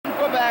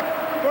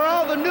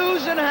the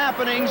news and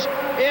happenings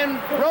in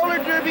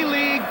Roller Derby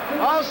League.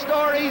 All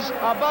stories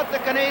about the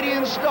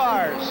Canadian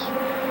Stars.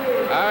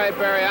 All right,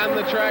 Barry, on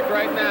the track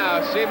right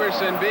now.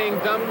 Severson being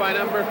dumped by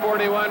number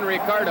 41,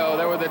 Ricardo.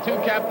 There were the two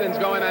captains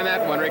going on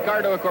that one.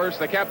 Ricardo, of course,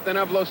 the captain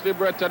of Los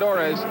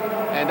Liberators,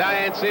 and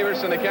Diane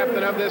Severson, the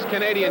captain of this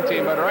Canadian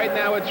team. But right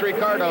now it's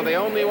Ricardo, the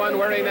only one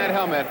wearing that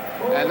helmet,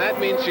 and that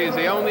means she's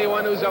the only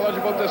one who's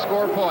eligible to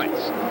score points.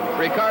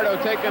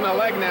 Ricardo taking a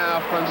leg now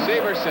from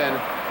Severson.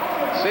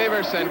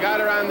 Severson got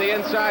her on the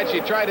inside.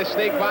 She tried to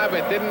sneak by,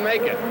 but didn't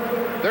make it.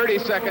 30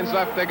 seconds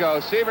left to go.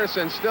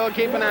 Severson still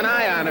keeping an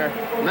eye on her,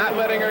 not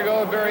letting her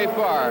go very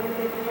far.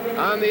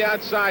 On the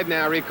outside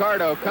now,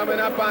 Ricardo coming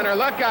up on her.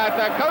 Look out,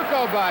 the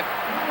Cocoa Butt.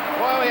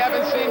 Boy, we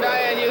haven't seen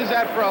Diane use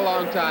that for a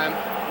long time.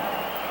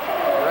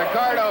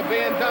 Ricardo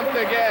being dumped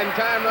again.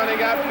 Time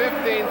running out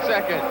 15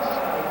 seconds.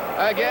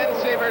 Again,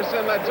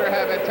 Severson lets her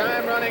have it.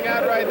 Time running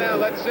out right now.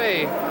 Let's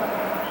see.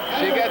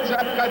 She gets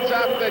up, cuts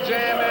off the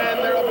jam, and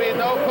there will be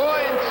no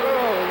points.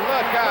 Oh,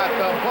 look out,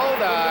 the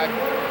Bulldog.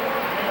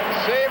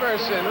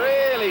 Severson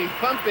really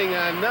thumping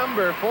on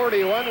number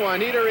 41,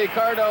 Juanita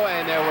Ricardo,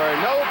 and there were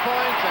no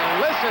points.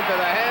 And listen to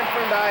the hand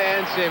from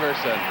Diane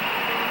Severson.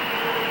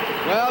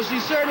 Well, she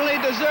certainly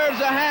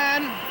deserves a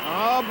hand.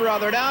 Oh,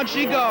 brother, down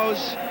she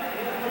goes.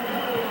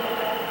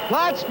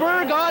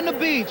 Plattsburgh on the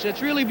beach.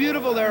 It's really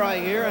beautiful there, I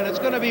hear, and it's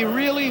going to be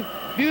really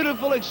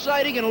beautiful,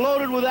 exciting, and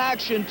loaded with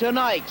action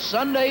tonight,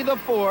 Sunday the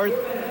 4th,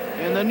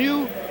 in the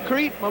new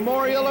Crete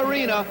Memorial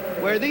Arena,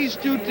 where these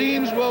two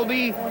teams will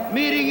be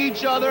meeting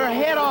each other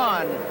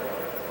head-on.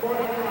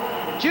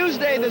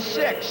 Tuesday the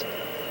 6th,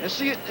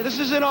 this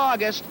is in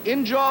August,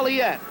 in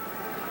Joliet.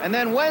 And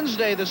then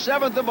Wednesday the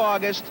 7th of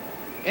August,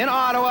 in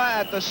Ottawa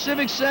at the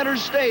Civic Center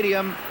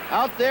Stadium,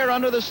 out there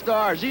under the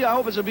stars. Gee, I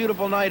hope it's a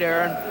beautiful night,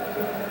 Aaron.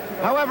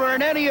 However,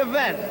 in any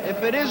event,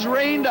 if it is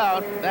rained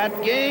out,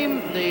 that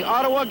game, the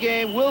Ottawa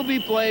game, will be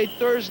played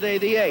Thursday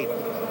the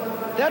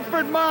 8th.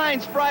 Deptford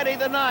Mines, Friday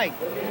the 9th.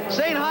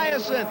 St.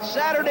 Hyacinth,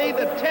 Saturday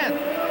the 10th.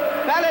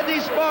 Palais des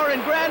Sports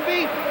in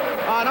Granby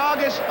on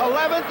August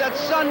 11th.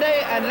 That's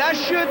Sunday. And La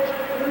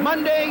Chute,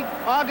 Monday,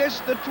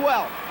 August the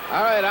 12th.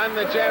 All right, on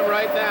the jam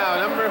right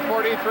now, number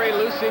 43,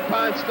 Lucy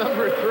Ponce,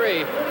 number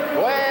 3,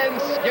 Gwen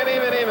Skinny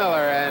Minnie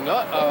Miller, and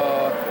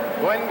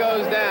Gwen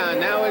goes down.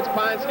 Now it's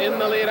Ponce in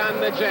the lead on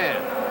the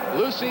jam.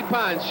 Lucy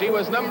Ponce, she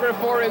was number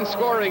 4 in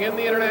scoring in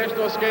the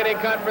International Skating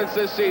Conference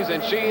this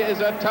season. She is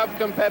a tough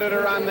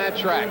competitor on that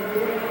track.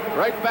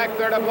 Right back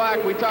there to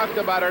black, we talked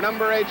about her,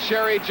 number 8,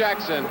 Sherry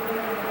Jackson.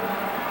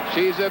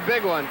 She's a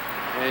big one,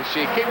 and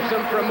she keeps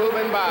them from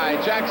moving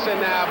by. Jackson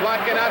now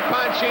blocking out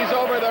Ponce. She's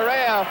over the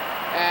rail.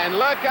 And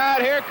look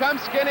out, here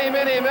comes Skinny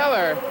Minnie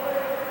Miller.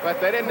 But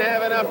they didn't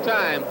have enough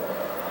time.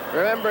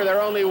 Remember, there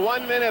are only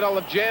 1 minute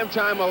of jam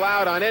time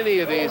allowed on any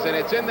of these, and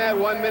it's in that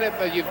 1 minute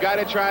that you've got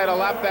to try to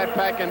lap that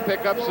pack and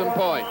pick up some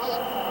points.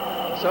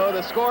 So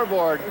the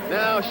scoreboard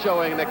now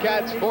showing the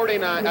Cats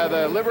 49,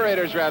 the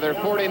Liberators rather,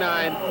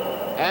 49,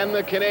 and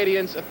the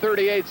Canadians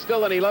 38,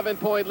 still an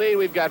 11-point lead.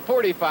 We've got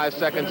 45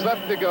 seconds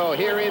left to go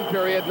here in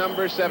period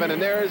number 7, and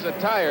there is a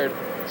tired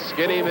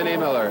Skinny Minnie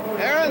Miller.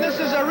 Aaron, this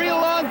is a real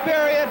long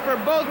period for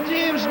both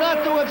teams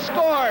not to have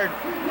scored.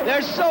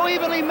 They're so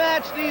evenly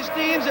matched, these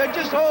teams. They're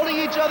just holding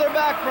each other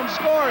back from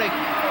scoring.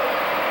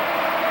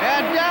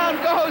 And down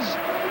goes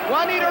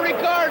Juanita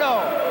Ricardo.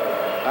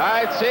 All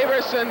right,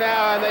 Severson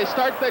now, and they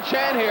start the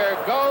chant here.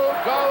 Go,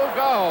 go,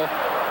 go.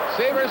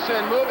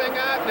 Severson moving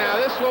out now.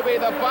 This will be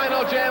the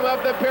final jam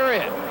of the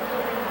period.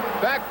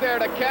 Back there,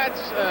 the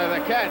Cats.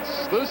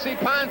 Lucy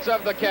Ponce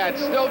of the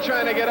Cats still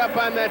trying to get up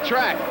on that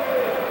track.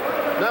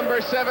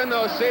 Number 7,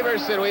 though,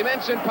 Severson. We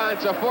mentioned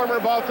Ponce, a former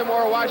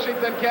Baltimore,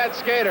 Washington Cat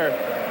skater.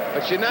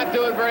 But she's not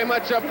doing very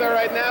much up there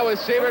right now as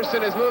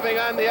Severson is moving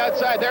on the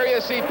outside. There you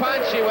see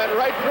Ponce. She went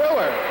right through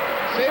her.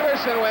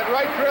 Severson went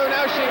right through.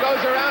 Now she goes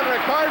around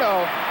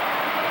Ricardo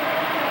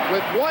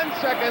with 1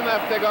 second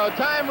left to go.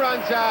 Time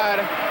runs out.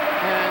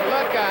 And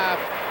look out.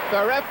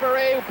 The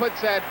referee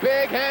puts that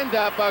big hand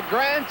up. A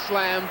grand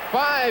slam.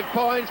 5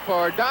 points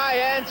for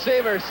Diane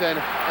Severson.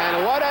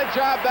 And what a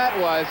job that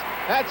was.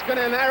 That's going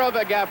to narrow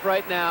the gap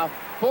right now.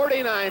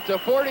 49 to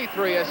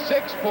 43, a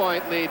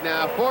 6-point lead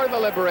now for the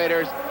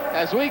Liberators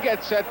as we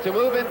get set to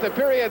move into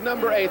period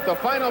number 8, the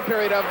final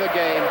period of the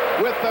game,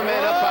 with the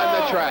men up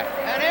on the track.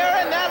 And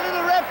Aaron, that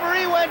little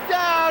referee went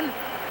down.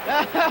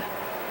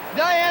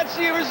 Diane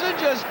Severson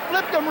just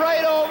flipped him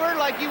right over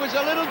like he was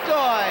a little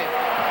toy.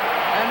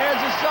 And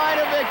there's a sign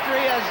of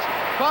victory as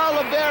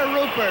Paul LeBert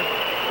Rupert,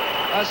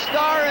 a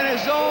star in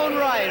his own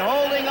right,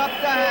 holding up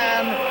the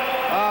hand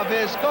of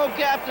his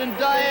co-captain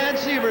Diane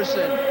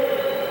Severson.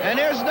 And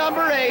here's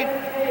number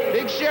 8,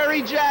 Big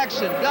Sherry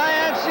Jackson.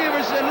 Diane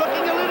Severson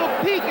looking a little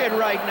peaked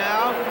right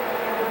now,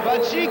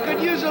 but she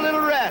could use a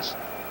little rest.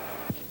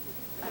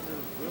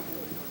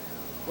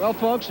 Well,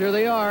 folks, here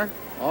they are,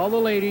 all the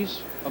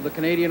ladies of the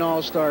Canadian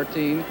All-Star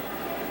team.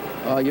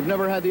 You've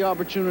never had the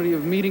opportunity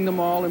of meeting them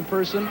all in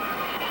person,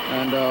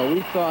 and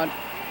we thought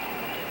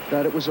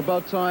that it was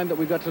about time that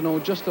we got to know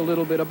just a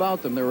little bit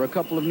about them. There were a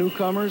couple of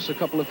newcomers, a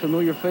couple of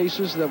familiar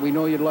faces that we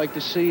know you'd like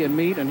to see and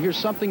meet and hear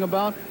something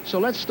about. So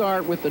let's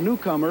start with the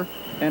newcomer,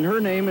 and her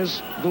name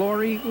is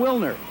Glory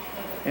Wilner.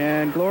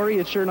 And Glory,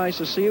 it's sure nice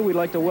to see you. We'd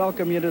like to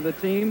welcome you to the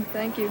team.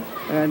 Thank you.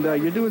 And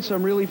you're doing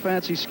some really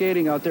fancy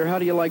skating out there. How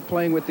do you like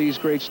playing with these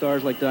great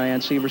stars like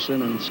Diane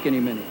Severson and Skinny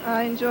Minnie?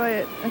 I enjoy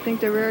it. I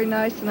think they're very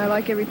nice, and I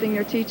like everything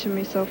you're teaching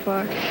me so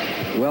far.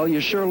 Well,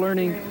 you're sure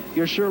learning.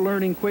 You're sure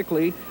learning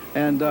quickly.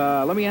 And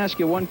let me ask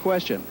you one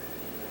question.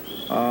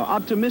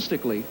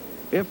 Optimistically,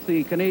 if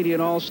the Canadian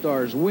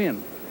All-Stars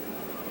win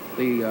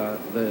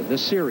the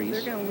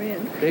series, they're going to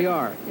win. They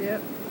are.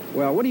 Yep.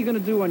 Well, what are you going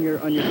to do on your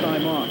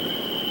time off?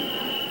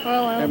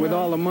 Well, I don't and with know.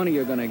 all the money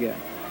you're going to get?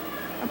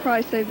 I'll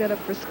probably save that up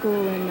for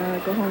school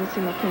and go home and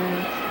see my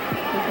parents.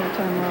 Take my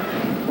time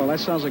off. Well, that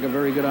sounds like a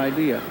very good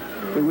idea.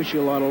 Yeah. We wish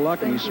you a lot of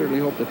luck, and we certainly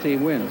hope the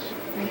team wins.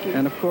 Thank you.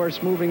 And, of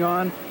course, moving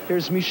on,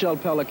 here's Michel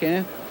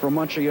Pelican from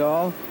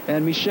Montreal.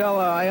 And, Michel,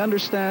 I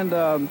understand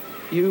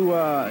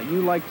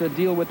you like to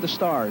deal with the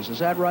stars. Is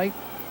that right?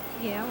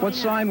 Yeah. What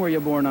sign were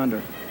you born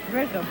under?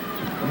 Virgo.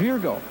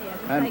 Virgo.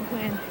 Yeah, just like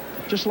Gwen.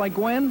 Just like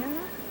Gwen?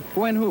 Uh-huh.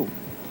 Gwen who?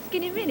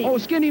 Skinny Minnie. Oh,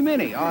 Skinny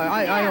Minnie.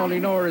 I only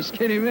know her as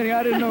Skinny Minnie.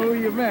 I didn't know who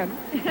you meant.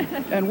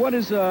 And what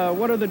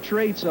are the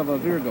traits of a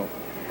Virgo?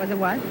 Was it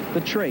what? The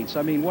traits.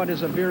 I mean, what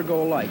is a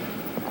Virgo like?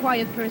 A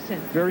quiet person.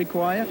 Very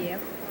quiet? Yep.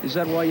 Is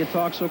that why you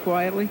talk so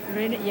quietly?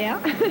 Really? Yeah.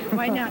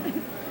 Why not?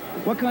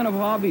 What kind of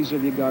hobbies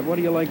have you got? What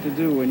do you like to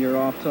do in your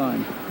off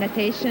time?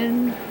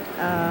 Natation,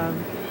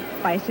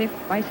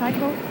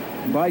 bicycle.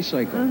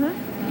 Bicycle?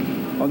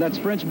 Uh-huh. Oh, that's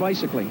French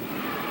bicycling.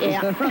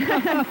 Yeah.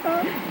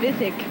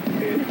 Basic.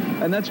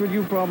 And that's what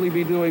you'll probably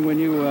be doing when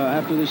you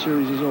after the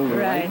series is over,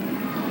 right?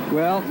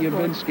 Well, you've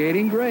been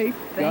skating great.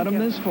 Got them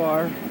this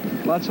far.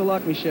 Lots of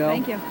luck, Michelle.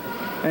 Thank you.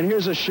 And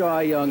here's a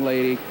shy young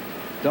lady,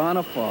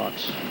 Donna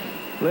Fox.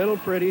 Little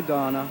pretty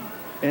Donna.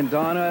 And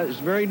Donna is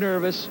very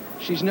nervous.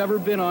 She's never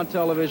been on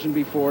television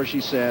before,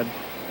 she said.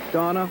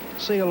 Donna,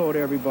 say hello to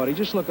everybody.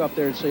 Just look up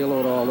there and say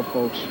hello to all the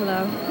folks.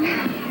 Hello.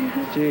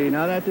 Gee,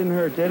 now that didn't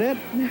hurt, did it?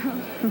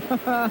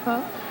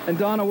 No. And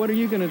Donna, what are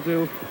you going to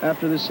do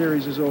after this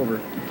series is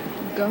over?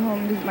 Go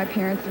home, visit my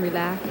parents, and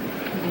relax.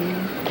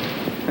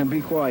 And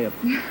be quiet.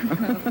 You're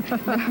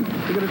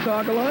going to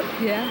talk a lot?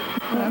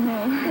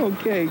 Yeah.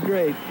 Okay,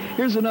 great.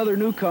 Here's another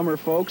newcomer,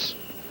 folks.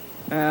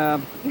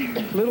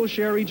 Little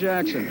Sherry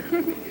Jackson.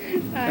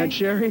 Hi. And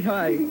Sherry,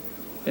 hi.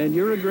 And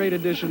you're a great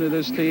addition to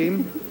this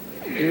team.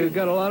 You've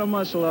got a lot of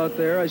muscle out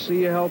there. I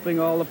see you helping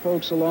all the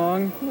folks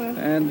along.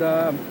 And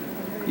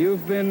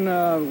you've been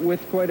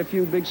with quite a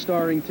few big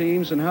starring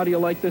teams. And how do you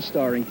like this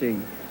starring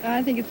team?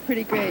 I think it's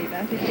pretty great.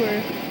 I think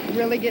we're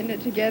really getting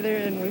it together,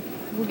 and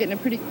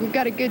we've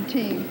got a good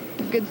team,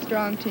 a good,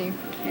 strong team.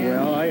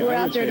 And well, we're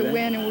out there to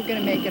win, and we're going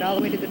to make it all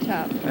the way to the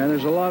top. And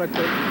there's a lot of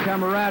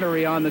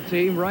camaraderie on the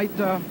team, right,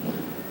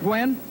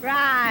 Gwen?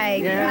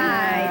 Right,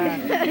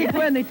 yeah. right. Hey,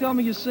 Gwen, they tell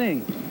me you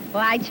sing.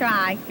 Well, I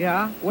try.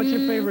 Yeah? What's your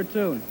favorite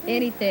tune?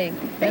 Anything.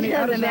 How It does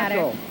doesn't that matter.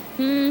 go?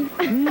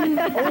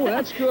 Oh,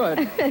 that's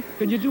good.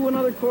 Can you do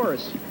another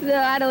chorus? No,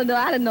 I don't know.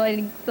 I don't know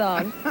any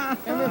song.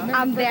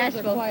 I'm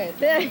bashful.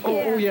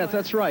 Oh, yes,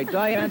 that's right.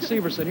 Diane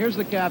Severson. Here's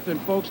the captain,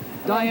 folks.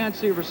 Diane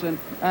Severson.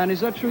 And is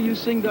that true you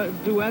sing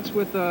duets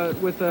with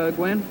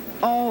Gwen?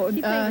 Oh,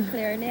 She plays the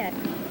clarinet.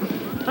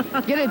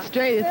 get it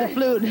straight. It's a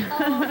flute.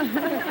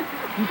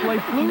 You play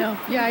flute? No.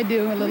 Yeah, I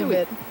do a little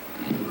bit.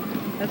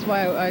 That's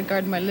why I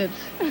guard my lips.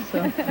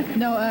 So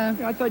no.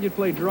 I thought you'd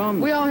play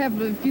drums. We all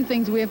have a few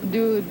things we have to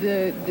do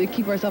to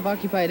keep ourselves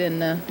occupied in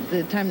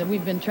the time that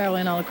we've been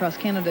traveling all across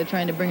Canada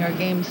trying to bring our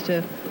games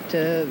to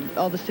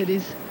all the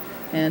cities.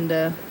 And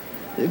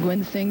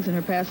Gwen sings in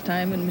her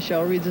pastime, and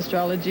Michelle reads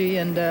astrology,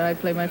 and I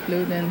play my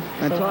flute. And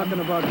so talking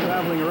about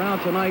traveling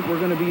around, tonight we're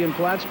going to be in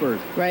Plattsburgh.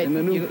 Right. In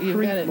the new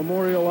Crete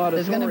Memorial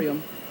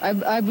Auditorium.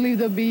 I believe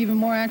there'll be even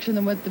more action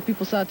than what the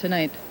people saw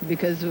tonight,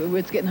 because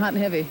it's getting hot and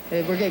heavy.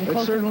 We're getting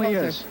closer. It certainly and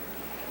closer. is.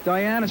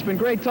 Diane, it's been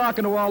great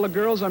talking to all the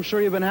girls. I'm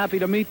sure you've been happy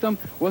to meet them.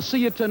 We'll see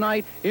you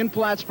tonight in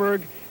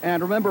Plattsburgh.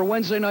 And remember,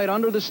 Wednesday night,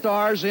 Under the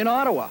Stars in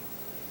Ottawa.